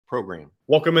program.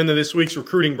 Welcome into this week's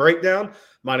Recruiting Breakdown.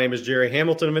 My name is Jerry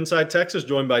Hamilton of Inside Texas,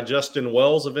 joined by Justin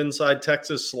Wells of Inside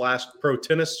Texas / Pro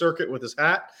Tennis Circuit with his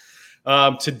hat.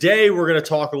 Today, we're going to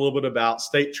talk a little bit about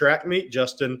state track meet.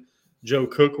 Justin, Joe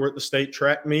Cook were at the state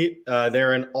track meet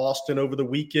there in Austin over the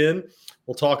weekend.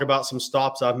 We'll talk about some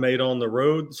stops I've made on the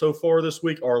road so far this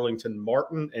week: Arlington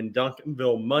Martin and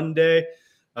Duncanville Monday,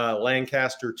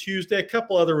 Lancaster Tuesday, a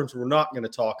couple other ones we're not going to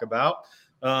talk about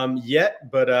yet,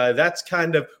 but that's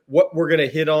kind of what we're going to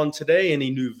hit on today.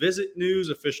 Any new visit news,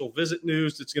 official visit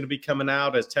news that's going to be coming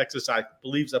out, as Texas, I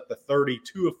believe, is up to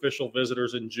 32 official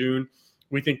visitors in June.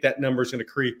 We think that number is going to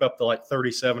creep up to like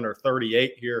 37 or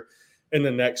 38 here in the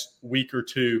next week or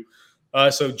two.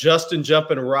 So Justin,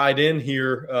 jumping right in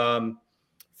here,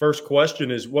 first question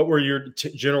is, what were your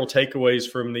general takeaways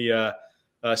from the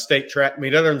state track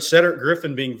meet, other than Cedric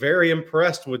Griffin being very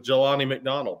impressed with Jelani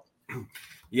McDonald?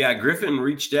 Yeah, Griffin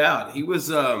reached out. He was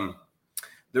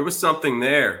there was something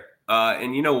there.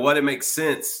 And you know what? It makes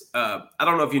sense. I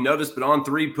don't know if you noticed, but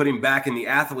On3 put him back in the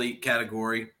athlete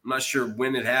category. I'm not sure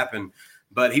when it happened,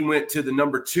 but he went to the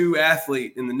number 2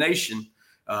 athlete in the nation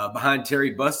behind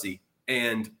Terry Bussey.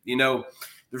 And, you know,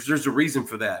 there's a reason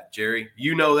for that, Jerry.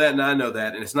 You know that, and I know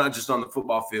that. And it's not just on the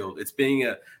football field. It's being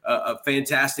a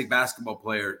fantastic basketball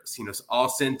player. You know, all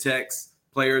Centex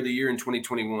Player of the Year in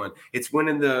 2021. It's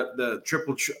winning the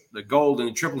gold and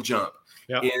the triple jump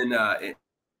in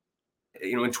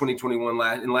 2021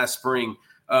 last spring,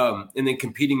 and then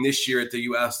competing this year at the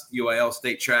UIL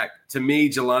State Track. To me,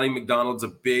 Jelani McDonald's a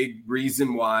big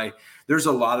reason why there's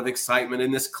a lot of excitement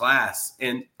in this class,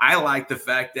 and I like the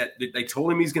fact that they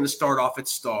told him he's going to start off at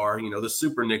star, you know, the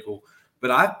super nickel.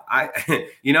 But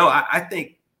I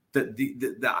think that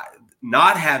the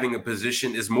not having a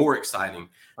position is more exciting,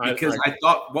 because I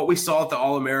thought what we saw at the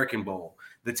All-American Bowl,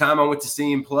 the time I went to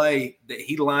see him play, that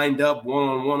he lined up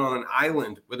one-on-one on an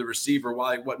island with a receiver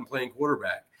while he wasn't playing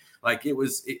quarterback. Like, it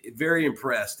was very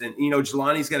impressed. And, you know,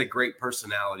 Jelani's got a great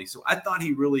personality. So I thought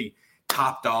he really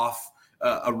topped off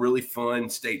a really fun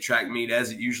state track meet,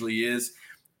 as it usually is.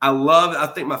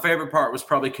 I think my favorite part was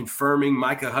probably confirming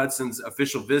Micah Hudson's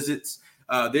official visits.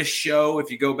 This show, if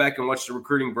you go back and watch the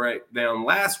recruiting breakdown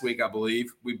last week, I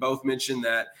believe, we both mentioned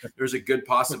that there's a good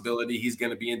possibility he's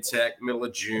going to be in Tech middle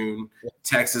of June,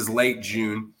 Texas late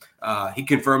June. He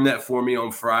confirmed that for me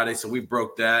on Friday, so we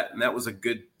broke that, and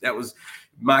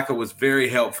Michael was very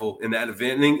helpful in that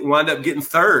event, and he wound up getting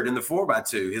third in the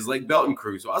 4x2, his Lake Belton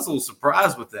crew. So I was a little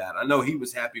surprised with that. I know he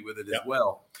was happy with it as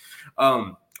well.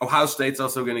 Ohio State's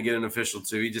also going to get an official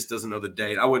too. He just doesn't know the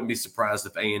date. I wouldn't be surprised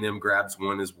if A&M grabs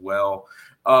one as well.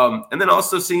 And then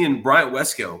also seeing Bryant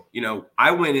Wesco. You know,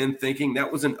 I went in thinking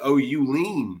that was an OU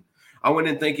lean. I went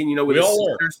in thinking, you know, with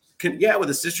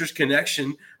the sisters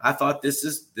connection, I thought this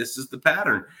is the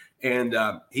pattern. And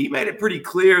he made it pretty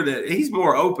clear that he's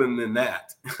more open than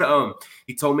that.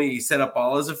 He told me he set up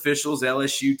all his officials: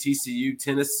 LSU, TCU,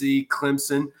 Tennessee,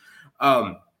 Clemson.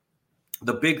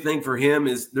 The big thing for him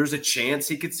is there's a chance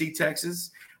he could see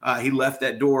Texas. He left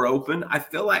that door open. I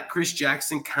feel like Chris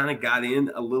Jackson kind of got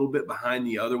in a little bit behind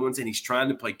the other ones, and he's trying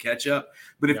to play catch up.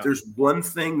 But if there's one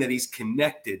thing that he's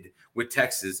connected with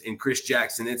Texas and Chris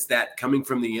Jackson, it's that coming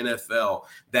from the NFL,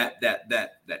 that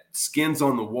skins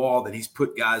on the wall, that he's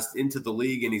put guys into the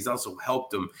league, and he's also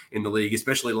helped them in the league,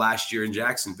 especially last year in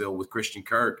Jacksonville with Christian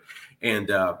Kirk and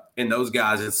those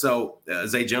guys. And so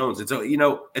Zay Jones. And so, you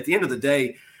know, at the end of the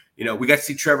day, you know, we got to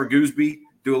see Trevor Gooseby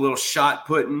do a little shot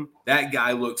putting. That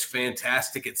guy looks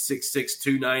fantastic at 6'6",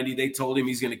 290. They told him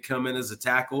he's going to come in as a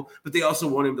tackle, but they also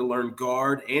want him to learn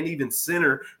guard and even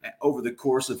center over the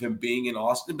course of him being in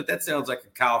Austin. But that sounds like a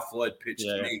Kyle Flood pitch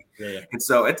to me. Yeah. And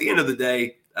so at the end of the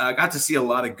day, I got to see a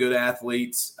lot of good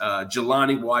athletes.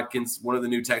 Jelani Watkins, one of the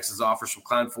new Texas offers from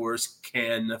Klein Forest,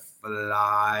 can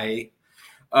fly.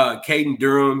 Caden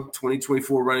Durham,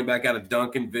 2024 running back out of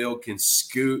Duncanville, can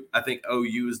scoot. I think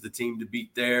OU is the team to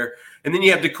beat there. And then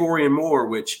you have DeCorian Moore,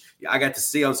 which I got to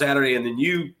see on Saturday, and then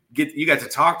you got to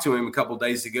talk to him a couple of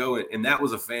days ago, and that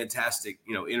was a fantastic,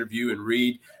 you know, interview and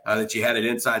read that you had at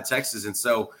Inside Texas. And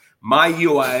so my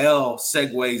UIL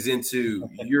segues into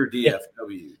your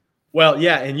DFW. Well,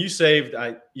 yeah, and you saved,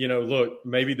 look,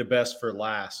 maybe the best for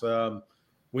last.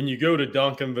 When you go to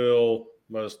Duncanville,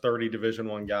 was 30 Division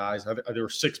I guys. There were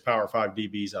 6 Power 5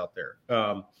 DBs out there.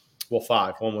 5.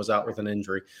 One was out with an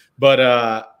injury.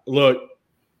 But look,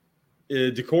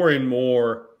 DeCorian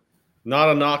Moore, not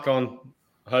a knock on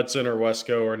Hudson or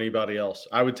Wesco or anybody else.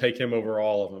 I would take him over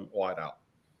all of them wide out,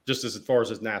 just as far as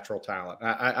his natural talent.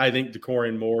 I think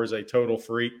DeCorian Moore is a total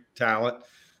freak talent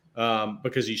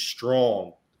because he's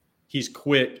strong. He's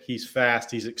quick. He's fast.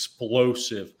 He's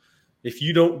explosive. If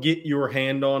you don't get your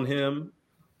hand on him,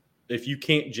 if you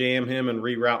can't jam him and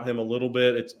reroute him a little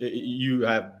bit, you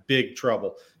have big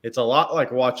trouble. It's a lot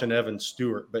like watching Evan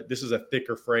Stewart, but this is a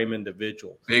thicker frame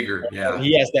individual. Bigger, yeah. And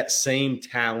he has that same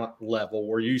talent level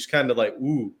where you just kind of like,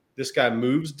 ooh, this guy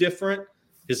moves different.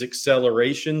 His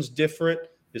acceleration's different.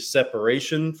 His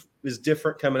separation is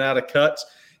different coming out of cuts.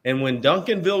 And when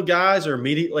Duncanville guys are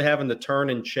immediately having to turn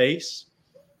and chase,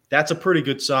 that's a pretty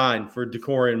good sign for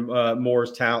Dakorien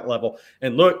Moore's talent level.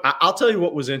 And look, I'll tell you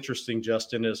what was interesting,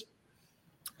 Justin, is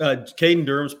Caden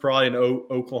Durham's probably an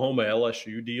Oklahoma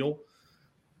LSU deal.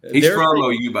 He's from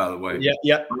OU, by the way.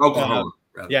 Yeah. Oklahoma.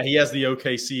 Yeah, he has the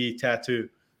OKC tattoo.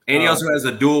 And he also has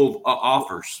a dual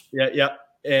offers. Yeah.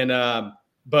 And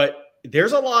but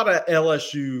there's a lot of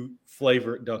LSU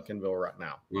flavor at Duncanville right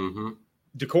now. Mm-hmm.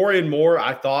 Dakorien Moore,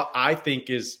 I think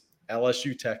is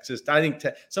LSU, Texas. I think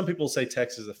some people say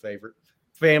Texas is a favorite.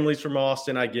 Families from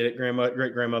Austin, I get it.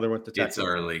 Great grandmother went to Texas.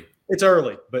 It's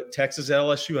early, but Texas,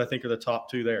 LSU, I think are the top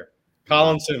two there.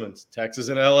 Colin Simmons, Texas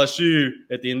and LSU,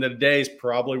 at the end of the day, is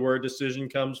probably where a decision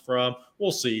comes from.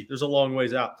 We'll see. There's a long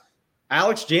ways out.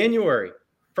 Alex January,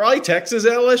 probably Texas,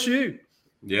 LSU.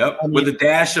 Yep, with a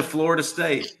dash of Florida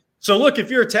State. So, look, if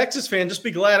you're a Texas fan, just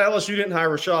be glad LSU didn't hire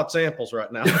Rashad Samples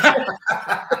right now.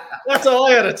 That's all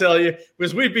I got to tell you,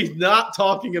 because we'd be not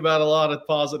talking about a lot of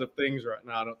positive things right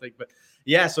now, I don't think. But,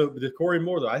 yeah, so Dakorien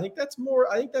Moore, though, I think that's,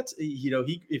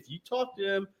 if you talk to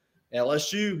him,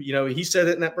 LSU, he said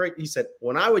it in that break. He said,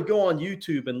 when I would go on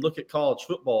YouTube and look at college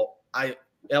football,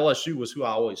 LSU was who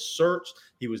I always searched.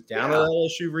 He was down at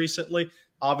LSU recently.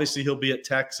 Obviously, he'll be at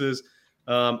Texas.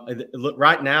 Look,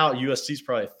 right now, USC is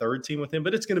probably a third team with him,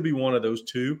 but it's going to be one of those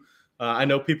two. I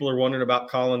know people are wondering about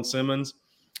Colin Simmons.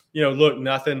 Look,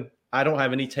 nothing. I don't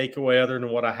have any takeaway other than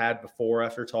what I had before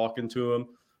after talking to him.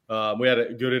 We had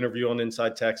a good interview on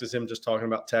Inside Texas, him just talking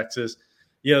about Texas.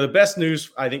 The best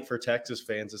news, I think, for Texas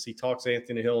fans is he talks to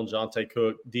Anthony Hill and Jonte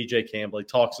Cook, DJ Campbell. He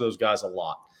talks to those guys a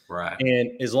lot. Right.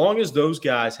 And as long as those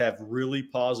guys have really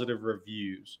positive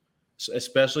reviews,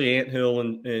 especially Ant Hill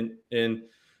and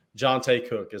Jonte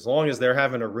Cook, as long as they're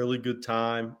having a really good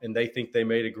time and they think they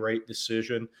made a great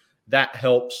decision, that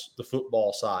helps the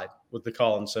football side with the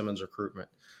Colin Simmons recruitment.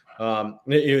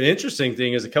 The interesting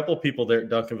thing is a couple of people there at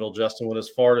Duncanville, Justin, went as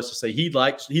far as to say he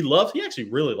actually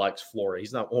really likes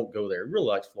Florida. Won't go there. He really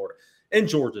likes Florida. And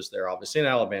Georgia's there, obviously, and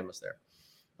Alabama's there.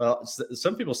 Well,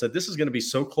 some people said this is going to be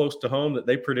so close to home that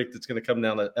they predict it's going to come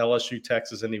down to LSU,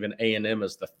 Texas, and even A&M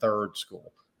as the third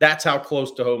school. That's how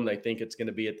close to home they think it's going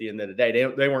to be at the end of the day.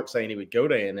 They weren't saying he would go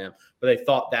to A&M, but they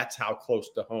thought that's how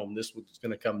close to home this was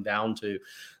going to come down to.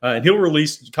 And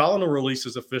Colin will release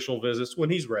his official visits when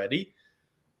he's ready.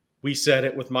 We said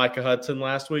it with Micah Hudson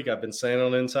last week. I've been saying it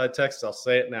on Inside Texas. I'll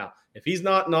say it now. If he's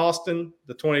not in Austin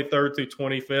the 23rd through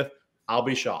 25th, I'll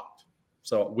be shocked.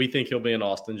 So we think he'll be in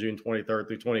Austin June 23rd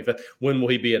through 25th. When will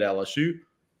he be at LSU,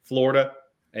 Florida,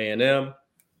 A&M,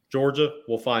 Georgia?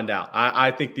 We'll find out. I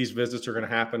think these visits are going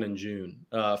to happen in June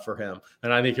for him,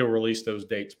 and I think he'll release those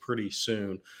dates pretty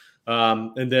soon.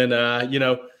 And then,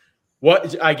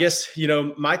 what I guess,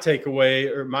 my takeaway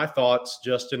or my thoughts,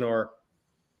 Justin, are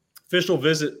official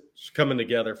visits coming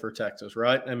together for Texas,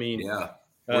 right? I mean, we're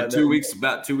about 2 weeks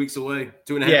away,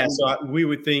 2.5. Yeah, so we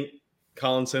would think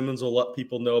Colin Simmons will let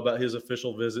people know about his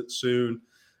official visit soon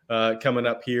coming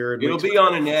up here. It'll be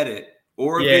on an edit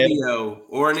or a video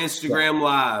or an Instagram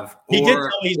Live. He did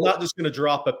tell me he's not just going to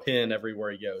drop a pin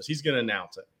everywhere he goes. He's going to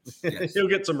announce it. Yes. He'll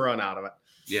get some run out of it.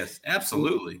 Yes,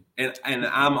 absolutely. And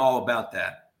I'm all about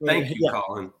that. Thank you,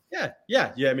 Colin. Yeah.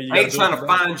 I mean, I ain't trying to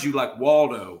find you like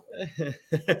Waldo.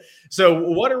 So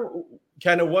what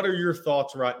are your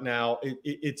thoughts right now?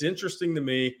 It's interesting to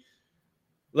me.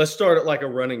 Let's start at like a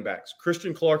running backs.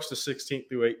 Christian Clark's the 16th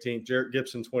through 18th. Jarrett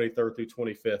Gibson 23rd through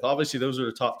 25th. Obviously, those are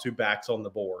the top two backs on the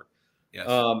board. Yes.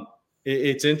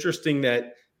 It's interesting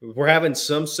that we're having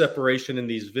some separation in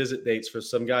these visit dates. For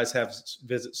some guys have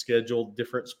visits scheduled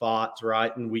different spots,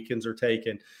 right? And weekends are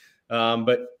taken.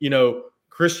 But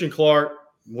Christian Clark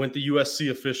went to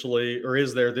USC officially, or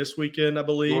is there this weekend, I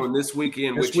believe? Going this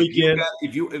weekend.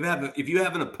 If you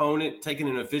have an opponent taking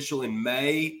an official in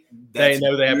May, they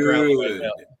know they have ground to make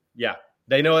up. Yeah,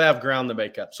 they know they have ground to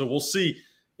make up. So we'll see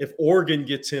if Oregon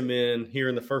gets him in here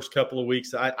in the first couple of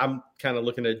weeks. I'm kind of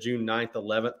looking at June 9th,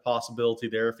 11th possibility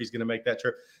there if he's going to make that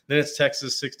trip. Then it's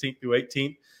Texas 16th through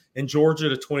 18th and Georgia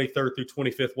the 23rd through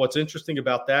 25th. What's interesting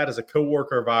about that is a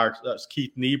coworker of ours,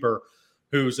 Keith Niebuhr,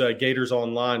 who's Gators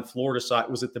Online Florida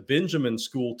site, was at the Benjamin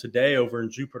School today over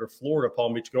in Jupiter, Florida,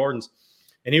 Palm Beach Gardens,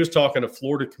 and he was talking to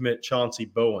Florida commit Chauncey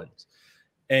Bowens.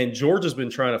 And Georgia's been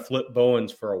trying to flip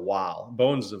Bowens for a while.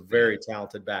 Bowens is a very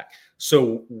talented back.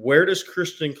 So where does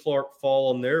Christian Clark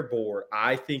fall on their board?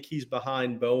 I think he's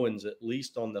behind Bowens, at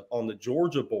least on the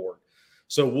Georgia board.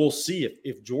 So we'll see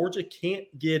if Georgia can't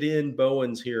get in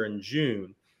Bowens here in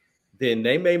June, then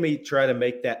they may try to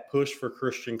make that push for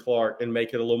Christian Clark and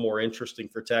make it a little more interesting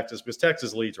for Texas, because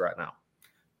Texas leads right now.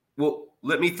 Well,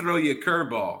 let me throw you a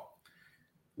curveball.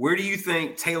 Where do you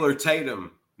think Taylor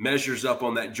Tatum measures up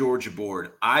on that Georgia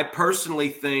board? I personally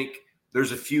think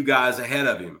there's a few guys ahead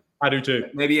of him. I do too.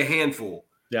 Maybe a handful.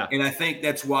 Yeah. And I think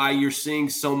that's why you're seeing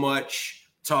so much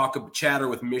chatter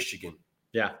with Michigan.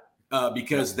 Yeah.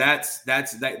 Because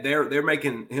they're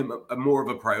making him a more of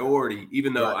a priority,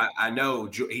 even though right. I know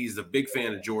he's a big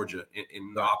fan of Georgia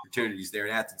and the opportunities there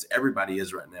in Athens. Everybody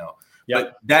is right now.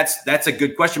 Yep. But that's a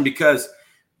good question, because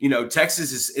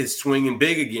Texas is swinging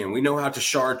big again. We know how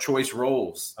Tashard Choice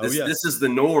rolls. This is the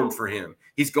norm for him.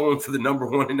 He's going for the number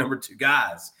 1 and number 2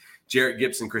 guys, Jarrett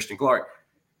Gibson, Christian Clark.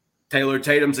 Taylor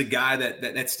Tatum's a guy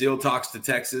that still talks to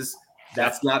Texas.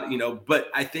 That's not, but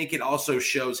I think it also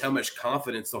shows how much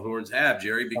confidence the Horns have,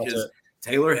 Jerry, because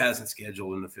Taylor hasn't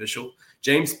scheduled an official.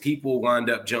 James People wound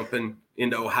up jumping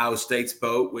into Ohio State's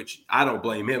boat, which I don't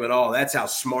blame him at all. That's how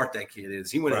smart that kid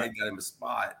is. He went ahead and got him a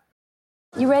spot.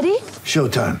 You ready?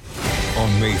 Showtime.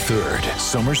 On May 3rd,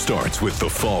 summer starts with The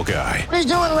Fall Guy. Let's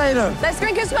do it later. Let's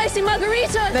drink a spicy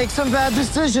margarita. Make some bad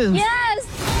decisions. Yes.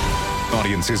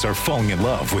 Audiences are falling in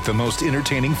love with the most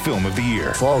entertaining film of the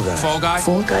year. Fall Guy. Fall Guy?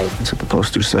 Fall Guy. That's what the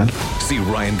poster said. See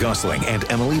Ryan Gosling and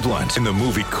Emily Blunt in the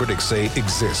movie critics say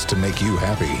exists to make you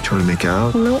happy. Trying to make it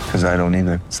out? Nope. Because I don't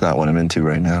either. It's not what I'm into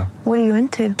right now. What are you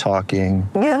into? Talking.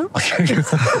 Yeah.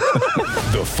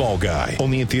 The Fall Guy.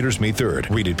 Only in theaters May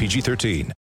 3rd. Rated PG-13.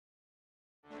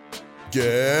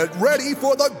 Get ready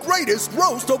for the greatest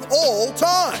roast of all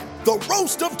time. The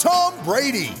Roast of Tom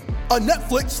Brady. A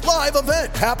Netflix live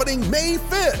event happening May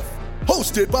 5th.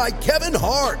 Hosted by Kevin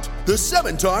Hart. The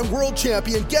 7-time world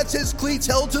champion gets his cleats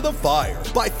held to the fire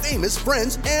by famous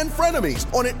friends and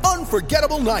frenemies on an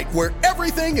unforgettable night where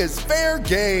everything is fair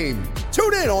game.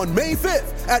 Tune in on May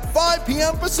 5th at 5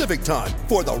 p.m. Pacific time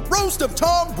for the Roast of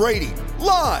Tom Brady.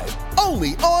 Live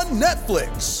only on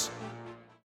Netflix.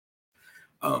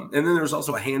 And then there's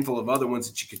also a handful of other ones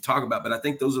that you could talk about, but I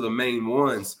think those are the main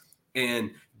ones.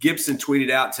 And Gibson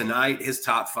tweeted out tonight his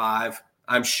top 5.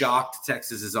 I'm shocked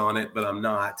Texas is on it, but I'm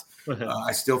not.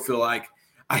 I still feel like,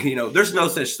 there's no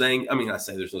such thing. I mean, I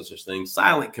say there's no such thing.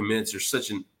 Silent commits are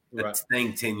such a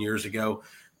thing 10 years ago,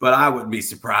 but I wouldn't be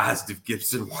surprised if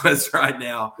Gibson was right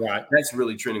now. Right. That's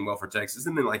really trending well for Texas.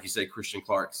 And then, like you say, Christian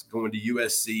Clark's going to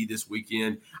USC this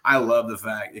weekend. I love the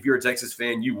fact, if you're a Texas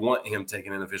fan, you want him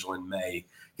taking an official in May,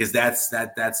 because that's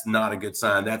not a good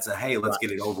sign. That's a, hey, let's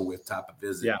get it over with type of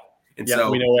visit. Yeah. And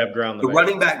so we know we have ground. The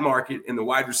running back market and the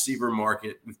wide receiver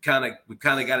market, we've kind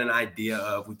of got an idea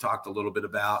of. We talked a little bit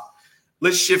about.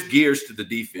 Let's shift gears to the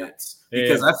defense,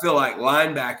 because I feel like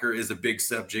linebacker is a big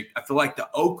subject. I feel like the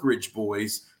Oak Ridge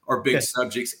boys are big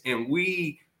subjects, and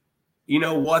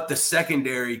the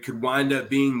secondary could wind up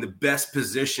being the best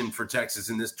position for Texas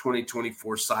in this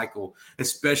 2024 cycle,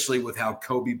 especially with how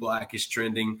Kobe Black is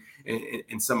trending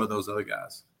and some of those other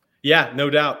guys. Yeah, no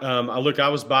doubt. I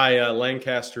was by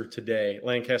Lancaster today,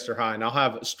 Lancaster High, and I'll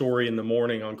have a story in the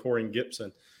morning on Corey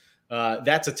Gibson.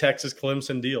 That's a Texas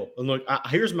Clemson deal. And look,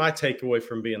 here's my takeaway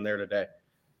from being there today.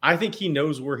 I think he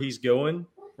knows where he's going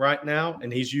right now,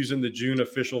 and he's using the June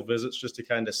official visits just to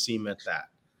kind of cement that.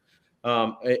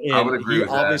 And I would agree with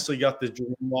obviously got the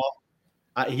dream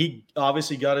off. He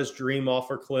obviously got his dream off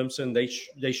for Clemson.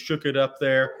 They shook it up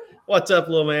there. What's up,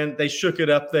 little man? They shook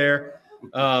it up there.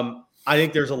 I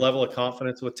think there's a level of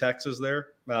confidence with Texas there.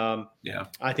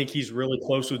 I think he's really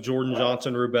close with Jordan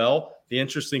Johnson-Rubel. The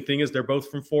interesting thing is they're both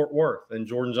from Fort Worth, and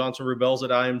Jordan Johnson-Rubel's at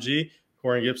IMG.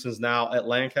 Corey Gibson's now at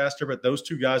Lancaster, but those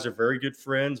two guys are very good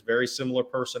friends, very similar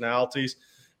personalities,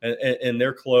 and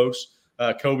they're close.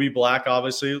 Kobe Black,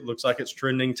 obviously, looks like it's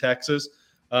trending Texas.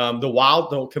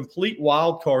 The complete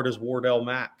wild card is Wardell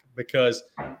Mack, because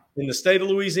in the state of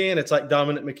Louisiana, it's like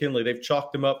Dominic McKinley. They've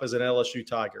chalked him up as an LSU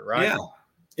Tiger, right? Yeah.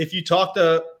 If you talk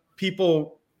to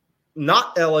people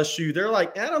not LSU, they're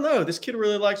like, I don't know, this kid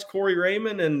really likes Corey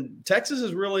Raymond, and Texas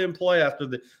is really in play after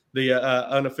the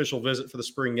unofficial visit for the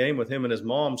spring game with him and his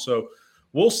mom. So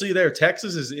we'll see there.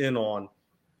 Texas is in on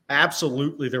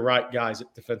absolutely the right guys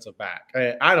at defensive back.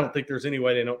 I don't think there's any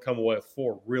way they don't come away with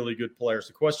 4 really good players.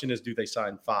 The question is, do they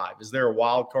sign 5? Is there a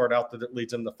wild card out there that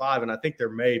leads them to 5? And I think there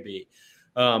may be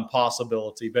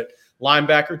possibility. But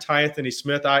linebacker Ty Anthony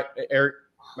Smith, I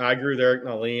agree with Eric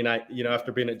Naline.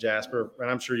 After being at Jasper,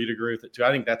 and I'm sure you'd agree with it too,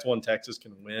 I think that's one Texas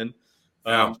can win.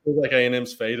 Feels like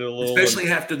A&M's faded a little. Especially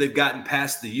after they've gotten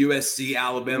past the USC,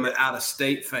 Alabama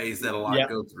out-of-state phase that a lot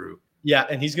go through. Yeah,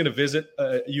 and he's going to visit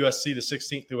USC the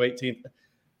 16th through 18th.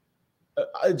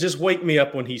 Just wake me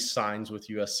up when he signs with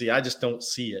USC. I just don't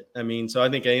see it. I mean, so I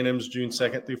think A&M's June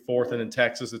 2nd through 4th, and then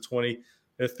Texas the 20th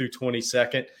through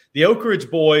 22nd. The Oak Ridge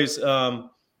boys,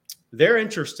 they're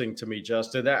interesting to me,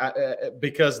 Justin,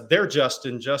 because they're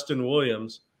Justin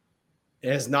Williams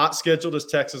has not scheduled his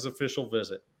Texas official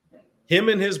visit. Him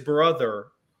and his brother,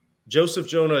 Joseph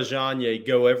Jonah Ajonye,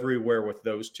 go everywhere with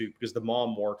those two because the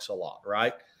mom works a lot,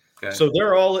 right? Okay. So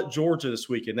they're all at Georgia this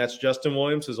weekend. That's Justin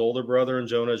Williams, his older brother, and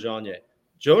Jonah Ajonye.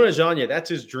 Jonah Ajonye, that's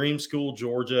his dream school,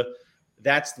 Georgia.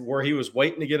 That's where he was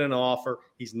waiting to get an offer.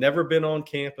 He's never been on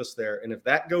campus there. And if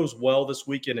that goes well this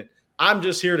weekend, and I'm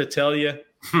just here to tell you,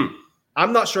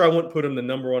 I'm not sure I wouldn't put him the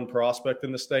number one prospect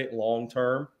in the state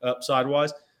long-term,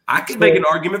 upside-wise. I could make an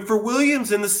argument for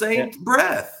Williams in the same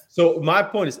breath. So my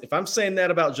point is, if I'm saying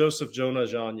that about Joseph Jonah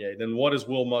Ajonye, then what is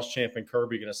Will Muschamp and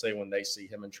Kirby going to say when they see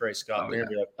him and Trey Scott? They're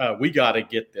going to be like, we got to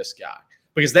get this guy.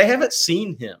 Because they haven't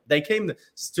seen him. They came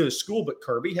to school, but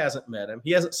Kirby hasn't met him.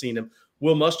 He hasn't seen him.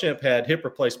 Will Muschamp had hip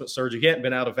replacement surgery. He hadn't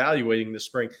been out evaluating this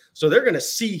spring. So they're going to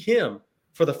see him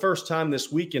for the first time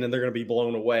this weekend, and they're going to be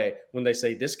blown away when they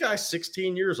say, this guy's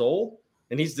 16 years old,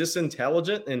 and he's this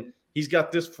intelligent, and he's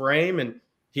got this frame, and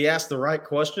he asked the right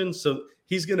questions. So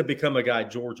he's going to become a guy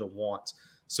Georgia wants.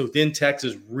 So then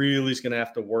Texas really is going to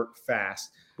have to work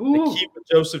fast. The key with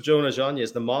Joseph Jonah Ajonye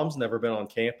is the mom's never been on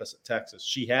campus at Texas.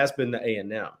 She has been to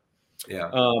A&M. Yeah.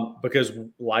 Because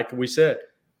like we said,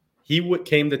 he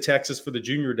came to Texas for the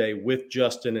junior day with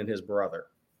Justin and his brother,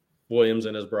 Williams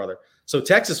and his brother. So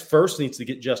Texas first needs to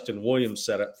get Justin Williams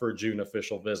set up for a June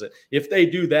official visit. If they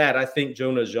do that, I think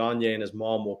Jonah Ajonye and his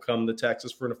mom will come to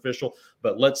Texas for an official.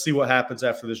 But let's see what happens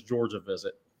after this Georgia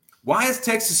visit. Why is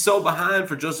Texas so behind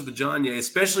for Joseph Ajonye,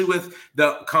 especially with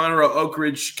the Conroe Oak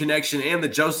Ridge connection and the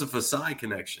Joseph Asai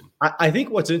connection? I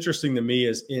think what's interesting to me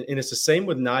is, and it's the same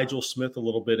with Nigel Smith a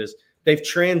little bit, is they've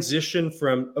transitioned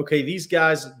from, okay, these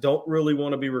guys don't really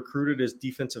want to be recruited as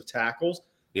defensive tackles.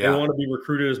 Yeah. They want to be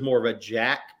recruited as more of a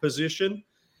jack position.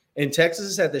 And Texas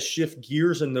has had to shift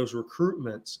gears in those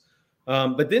recruitments.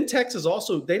 But then Texas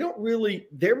also,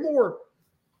 they're more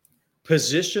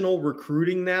positional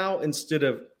recruiting now instead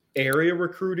of area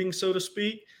recruiting, so to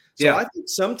speak. So I think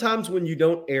sometimes when you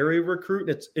don't area recruit,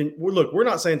 we're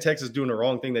not saying Texas is doing the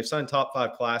wrong thing. They've signed top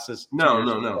 5 classes.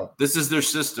 No. This is their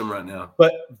system right now.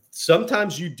 But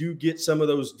sometimes you do get some of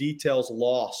those details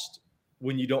lost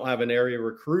when you don't have an area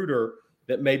recruiter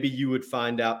that maybe you would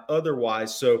find out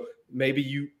otherwise. So maybe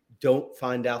you don't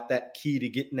find out that key to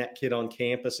getting that kid on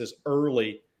campus as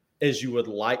early as you would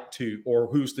like to, or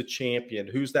who's the champion,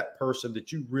 who's that person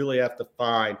that you really have to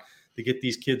find to get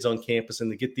these kids on campus and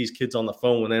to get these kids on the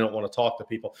phone when they don't want to talk to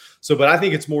people. So, but I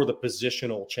think it's more the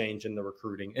positional change in the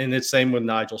recruiting. And it's same with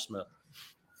Nigel Smith.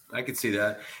 I could see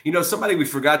that. Somebody we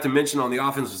forgot to mention on the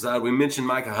offensive side, we mentioned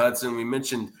Micah Hudson. We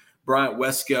mentioned Bryant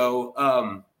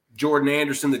Wesco. Jordan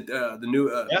Anderson,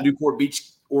 the Newport Beach,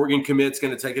 Oregon commit's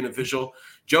going to take an official.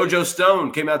 JoJo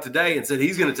Stone came out today and said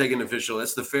he's going to take an official.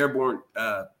 That's the Fairborn,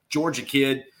 Georgia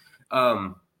kid.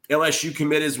 LSU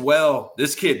commit as well.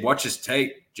 This kid, watch his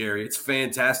tape, Jerry. It's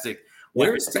fantastic.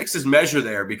 Where is Texas measure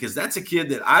there? Because that's a kid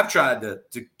that I've tried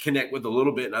to connect with a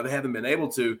little bit, and I haven't been able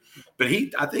to. But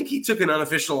I think he took an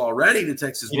unofficial already to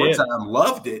Texas one time,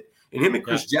 loved it. And him and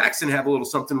Chris Jackson have a little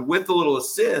something with a little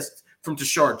assist from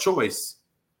Tashard Choice.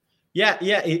 Yeah,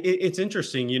 it's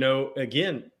interesting.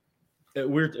 Again,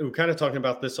 we're kind of talking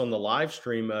about this on the live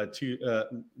stream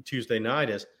Tuesday night.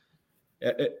 Is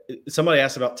somebody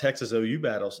asked about Texas OU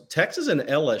battles. Texas and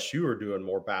LSU are doing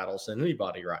more battles than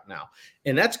anybody right now,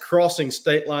 and that's crossing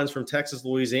state lines from Texas,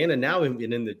 Louisiana, now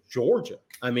even into Georgia.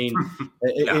 I mean,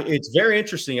 it's very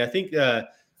interesting. I think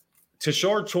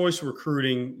Tashard Choice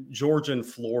recruiting Georgia and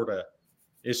Florida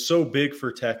is so big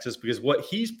for Texas because what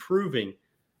he's proving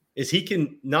is he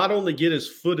can not only get his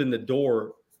foot in the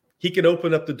door, he can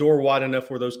open up the door wide enough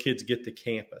where those kids get to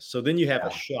campus. So then you have a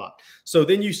shot. So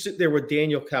then you sit there with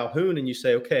Daniel Calhoun and you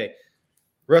say, okay,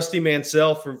 Rusty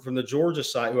Mansell from the Georgia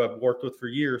side, who I've worked with for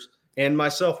years, and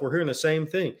myself, we're hearing the same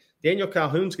thing. Daniel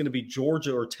Calhoun's going to be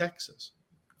Georgia or Texas,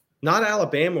 not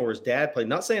Alabama where his dad played.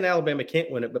 Not saying Alabama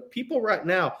can't win it, but people right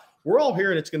now, we're all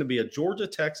hearing it's going to be a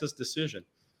Georgia-Texas decision.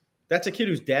 That's a kid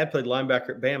whose dad played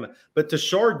linebacker at Bama. But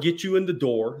Tashard gets you in the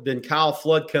door. Then Kyle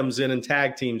Flood comes in and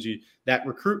tag teams you that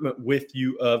recruitment with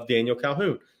you of Daniel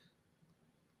Calhoun.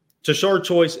 Tashard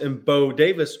Choice and Bo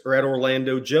Davis are at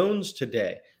Orlando Jones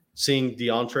today, seeing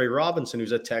DeAndre Robinson,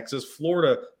 who's a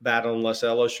Texas-Florida battle unless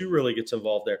LSU really gets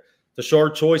involved there.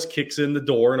 Tashard Choice kicks in the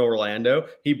door in Orlando.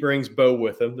 He brings Bo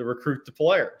with him to recruit the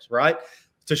players, right?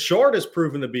 Tashard has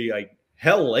proven to be a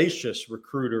hellacious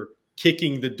recruiter,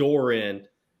 kicking the door in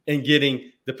and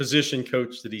getting the position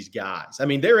coach to these guys. I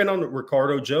mean, they're in on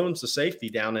Ricardo Jones, the safety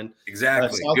down in Exactly.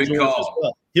 South Good Georgia call. as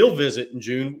well. He'll visit in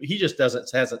June. He just hasn't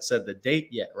said the date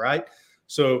yet, right?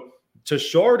 So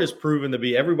Tashard has proven to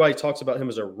be, everybody talks about him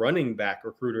as a running back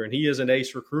recruiter, and he is an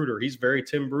ace recruiter. He's very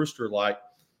Tim Brewster-like,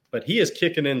 but he is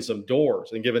kicking in some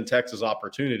doors and giving Texas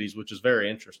opportunities, which is very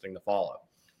interesting to follow.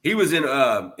 He was in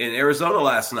Arizona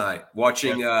last night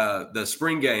watching the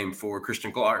spring game for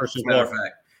Christian Clark. As a matter of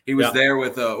fact, he was there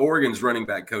with Oregon's running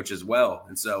back coach as well.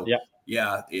 And so,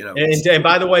 And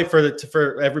by the way,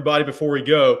 for everybody before we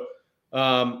go,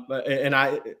 and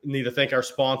I need to thank our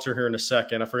sponsor here in a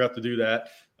second. I forgot to do that.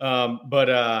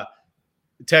 But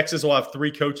Texas will have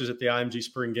 3 coaches at the IMG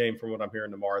spring game from what I'm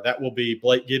hearing tomorrow. That will be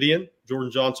Blake Gideon,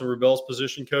 Jordan Johnson-Rubel's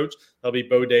position coach. That'll be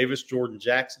Bo Davis,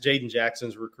 Jaden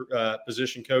Jackson's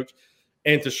position coach,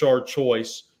 and Tashard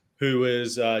Choice, who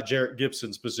is Jarrett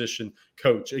Gibson's position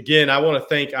coach. Again, I want to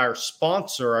thank our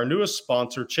sponsor, our newest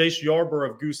sponsor, Chase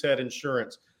Yarborough of Goosehead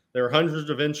Insurance. There are hundreds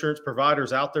of insurance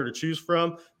providers out there to choose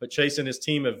from, but Chase and his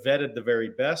team have vetted the very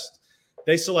best.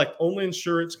 They select only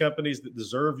insurance companies that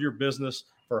deserve your business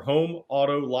for home,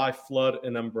 auto, life, flood,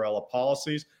 and umbrella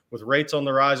policies. With rates on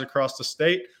the rise across the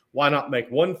state, why not make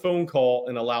one phone call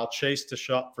and allow Chase to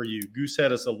shop for you?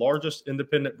 Goosehead is the largest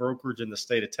independent brokerage in the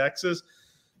state of Texas.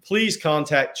 Please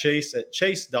contact Chase at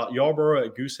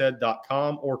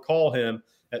chase.yarborough@goosehead.com or call him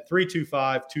at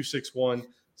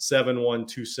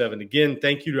 325-261-7127. Again,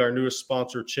 thank you to our newest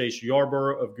sponsor, Chase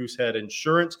Yarborough of Goosehead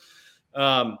Insurance.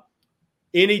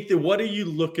 What are you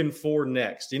looking for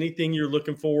next? Anything you're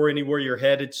looking for, anywhere you're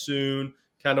headed soon?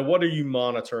 Kind of what are you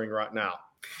monitoring right now?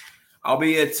 I'll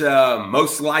be at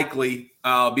most likely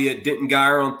I'll be at Denton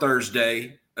Geyer on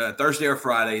Thursday or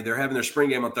Friday. They're having their spring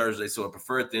game on Thursday, so I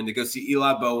prefer it then to go see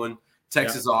Eli Bowen,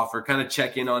 Texas offer, kind of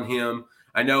check in on him.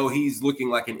 I know he's looking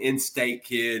like an in-state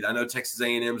kid. I know Texas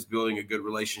A&M is building a good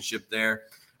relationship there.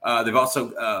 They've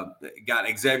also got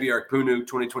Xavier Akpunu,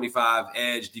 2025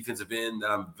 edge defensive end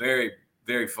that I'm very,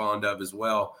 very fond of as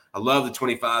well. I love the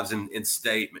 25s in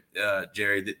state,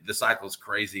 Jerry. The cycle is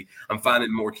crazy. I'm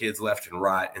finding more kids left and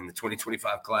right in the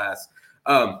 2025 class.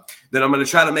 Then I'm going to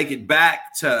try to make it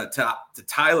back to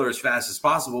Tyler as fast as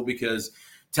possible because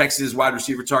Texas wide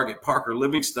receiver target Parker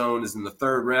Livingstone is in the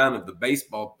 3rd round of the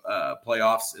baseball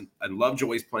playoffs, and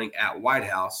Lovejoy is playing at White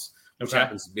House, which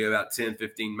happens to be about 10,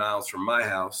 15 miles from my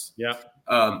house. Yeah.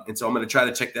 And so I'm going to try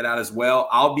to check that out as well.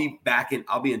 I'll be in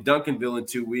Duncanville in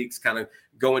 2 weeks, kind of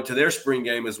going to their spring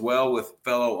game as well with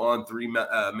fellow on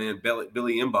 3-man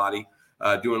Billy Embody,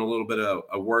 doing a little bit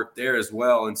of work there as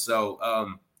well. And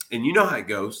so, and you know how it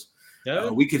goes.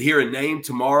 Yeah. We could hear a name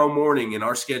tomorrow morning and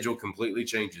our schedule completely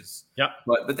changes. Yeah.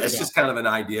 But that's just kind of an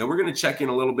idea. We're going to check in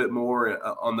a little bit more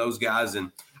on those guys.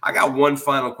 And I got one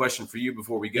final question for you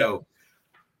before we go. Yeah.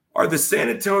 Are the San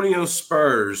Antonio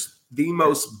Spurs the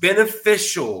most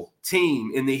beneficial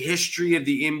team in the history of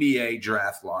the NBA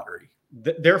draft lottery?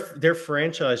 Their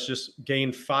franchise just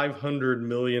gained $500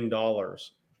 million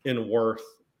in worth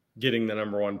getting the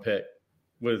number 1 pick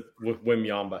with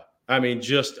Wembanyama. I mean,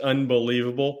 just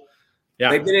unbelievable. Yeah,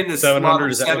 they've been in the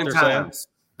 700 7 times.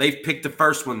 They've picked the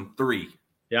first one 3.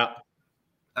 Yeah,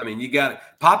 I mean, you got it.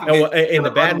 Popovich and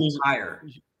the bad news higher.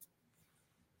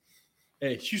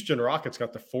 Hey, Houston Rockets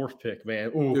got the 4th pick,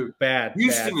 man. Ooh, dude, bad.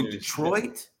 Houston bad and news.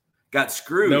 Detroit got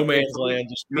screwed. No man's land.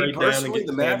 Just trade down and get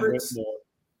the Mavericks.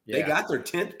 Yeah. They got their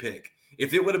 10th pick.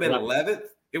 If it would have been 11th,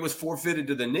 it was forfeited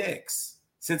to the Knicks.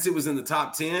 Since it was in the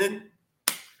top 10,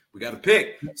 we got a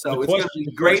pick. So it's going to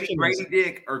be Grady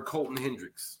Dick or Colton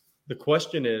Hendricks. The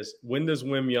question is, when does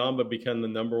Wembanyama become the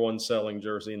number 1 selling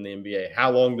jersey in the NBA? How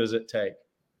long does it take?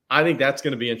 I think that's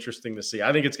going to be interesting to see.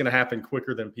 I think it's going to happen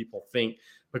quicker than people think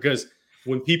because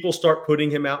when people start putting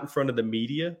him out in front of the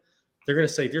media, they're going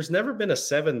to say, there's never been a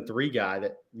 7'3" guy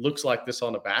that looks like this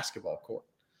on a basketball court.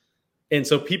 And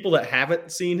so people that haven't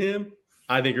seen him,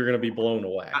 I think are going to be blown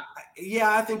away.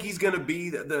 I think he's going to be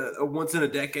the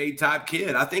once-in-a-decade type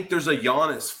kid. I think there's a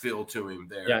Giannis feel to him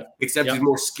there, except he's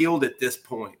more skilled at this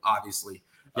point, obviously.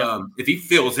 If he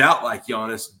fills out like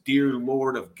Giannis, dear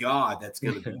Lord of God, that's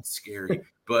going to be scary.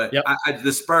 But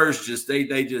the Spurs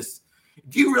they just –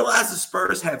 do you realize the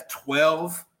Spurs have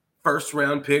 12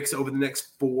 first-round picks over the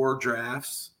next 4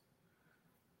 drafts?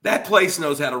 That place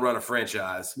knows how to run a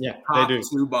franchise. Yeah, top they do.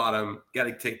 to bottom, got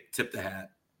to tip the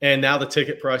hat. And now the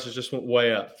ticket prices just went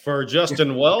way up. For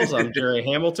Justin Wells, I'm Jerry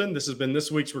Hamilton. This has been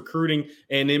this week's recruiting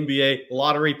and NBA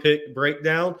lottery pick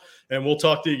breakdown, and we'll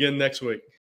talk to you again next week.